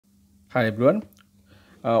Hi everyone,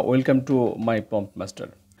 welcome to my prompt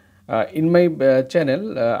master. In my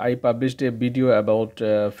channel, I published a video about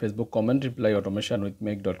Facebook comment reply automation with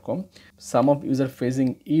make.com. Some of users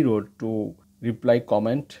facing error to reply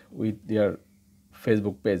comment with their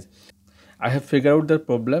Facebook page. I have figured out the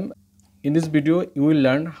problem. In this video, you will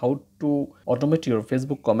learn how to automate your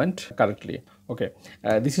Facebook comment correctly. Okay,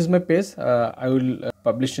 this is my page. I will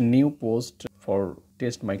publish a new post for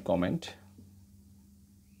test my comment.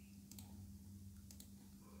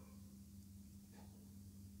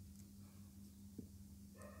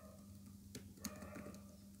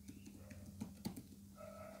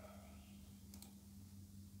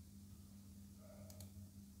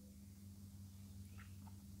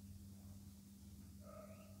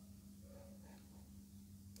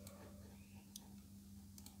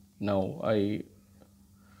 Now I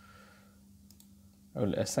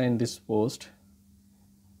will assign this post,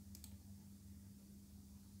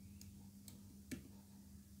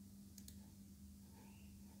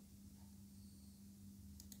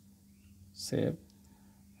 save,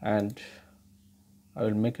 and I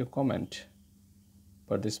will make a comment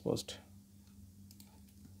for this post,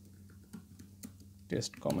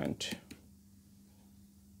 test comment.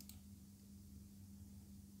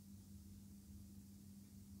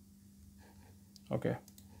 Okay,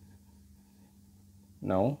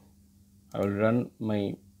 now I will run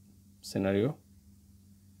my scenario.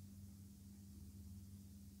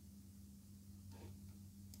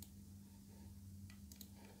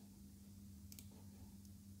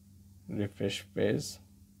 Refresh page,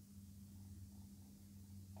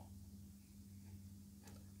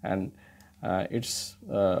 and it's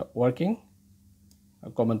working. A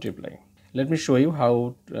comment reply. Let me show you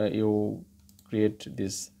how you create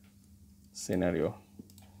this scenario.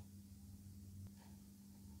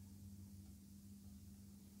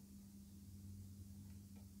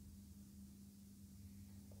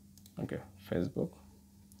 Okay, Facebook,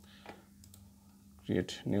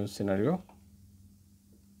 create new scenario.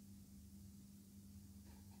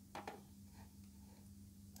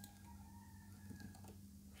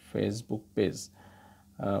 Facebook page,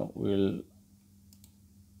 will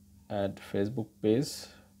add Facebook page,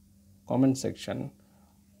 comment section,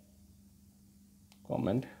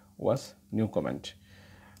 comment was new comment.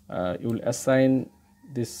 You will assign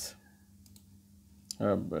this,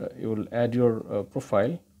 you will add your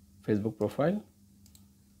profile, Facebook profile,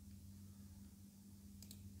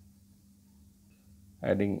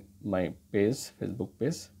 adding my page, Facebook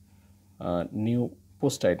page, new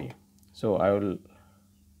post ID. So I will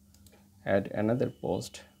add another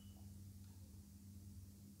post.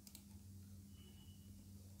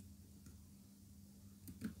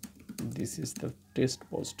 This is the test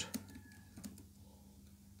post.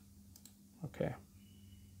 Okay,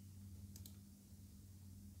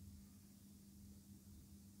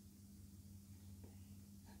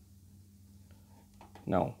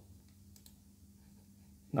 now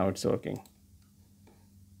it's working.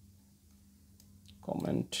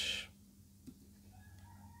 Comment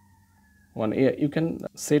one, you can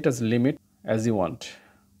set as limit as you want.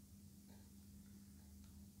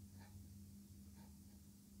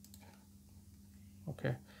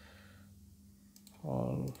 Okay,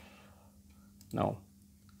 now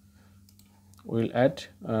we'll add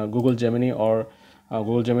Google Gemini or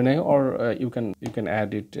you can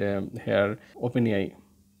add it here, OpenAI.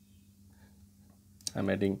 I'm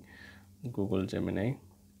adding Google Gemini.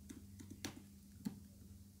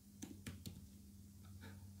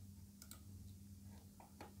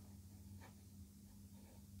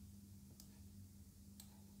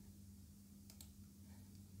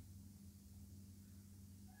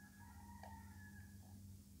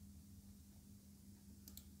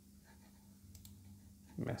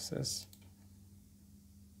 Message,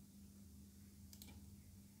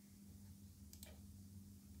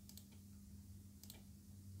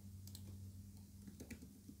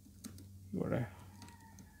 URL,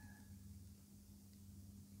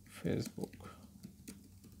 Facebook.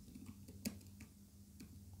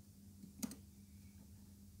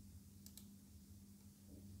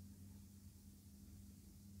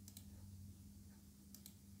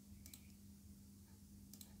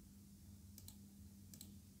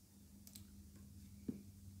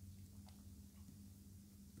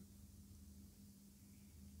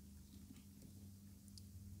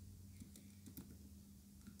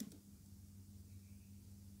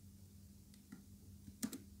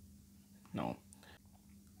 Now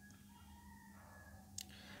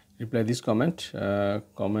reply this comment,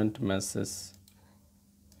 comment message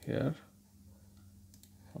here.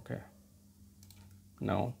 Okay,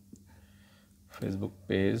 now Facebook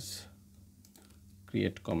page,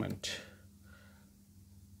 create comment,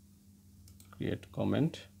 create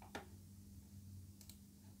comment.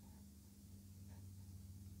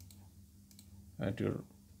 At your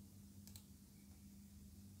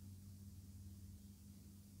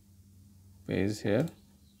page here,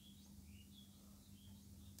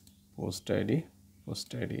 post ID,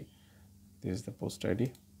 post ID, this is the post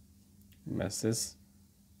ID, message,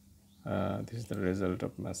 this is the result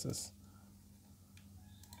of message.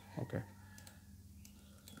 Okay,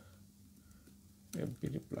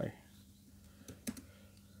 FB reply.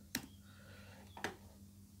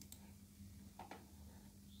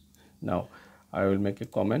 Now I will make a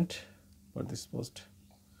comment for this post.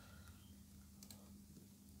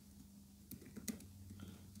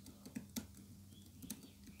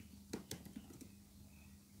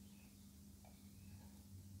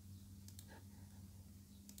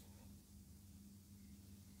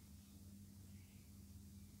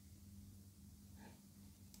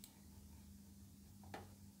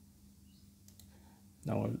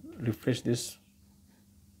 Now I'll refresh this.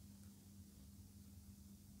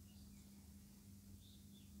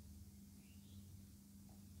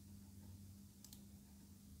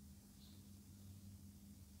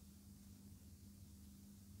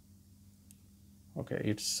 Okay,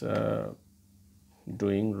 it's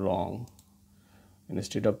doing wrong.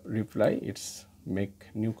 Instead of reply, it's make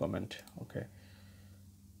new comment. Okay,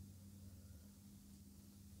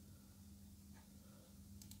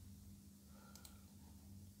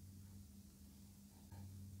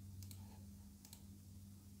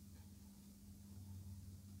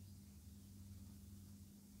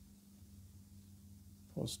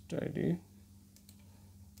 post ID,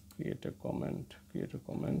 create a comment, create a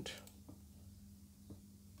comment.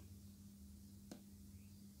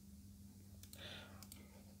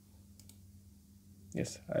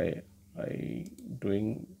 Yes, I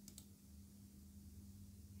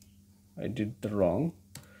did the wrong.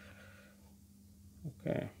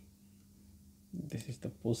 Okay, this is the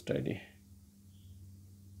post ID.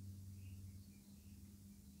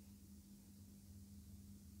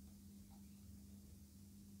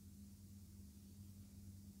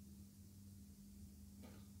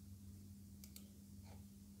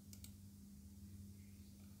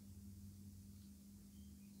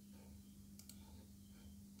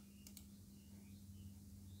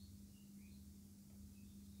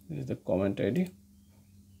 This is the comment ID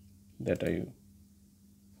that I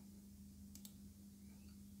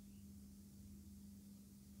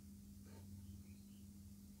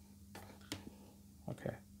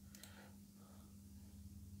okay.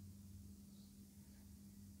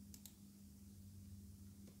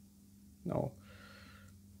 Now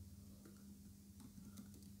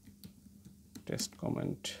test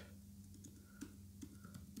comment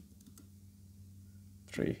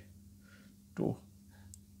 3, 2.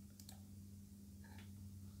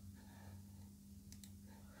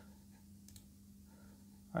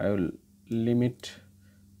 I will limit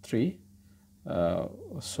 3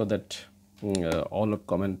 so that all of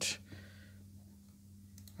comment,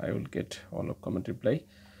 I will get all of comment reply.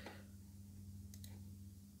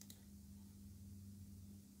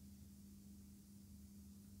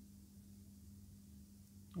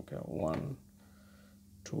 Okay, 1,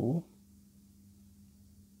 2.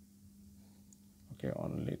 Okay,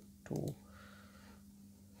 only 2.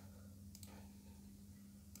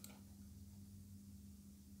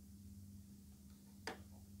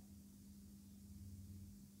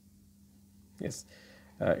 Yes,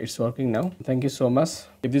 it's working now. Thank you so much.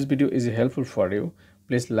 If this video is helpful for you,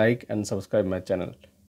 please like and subscribe my channel.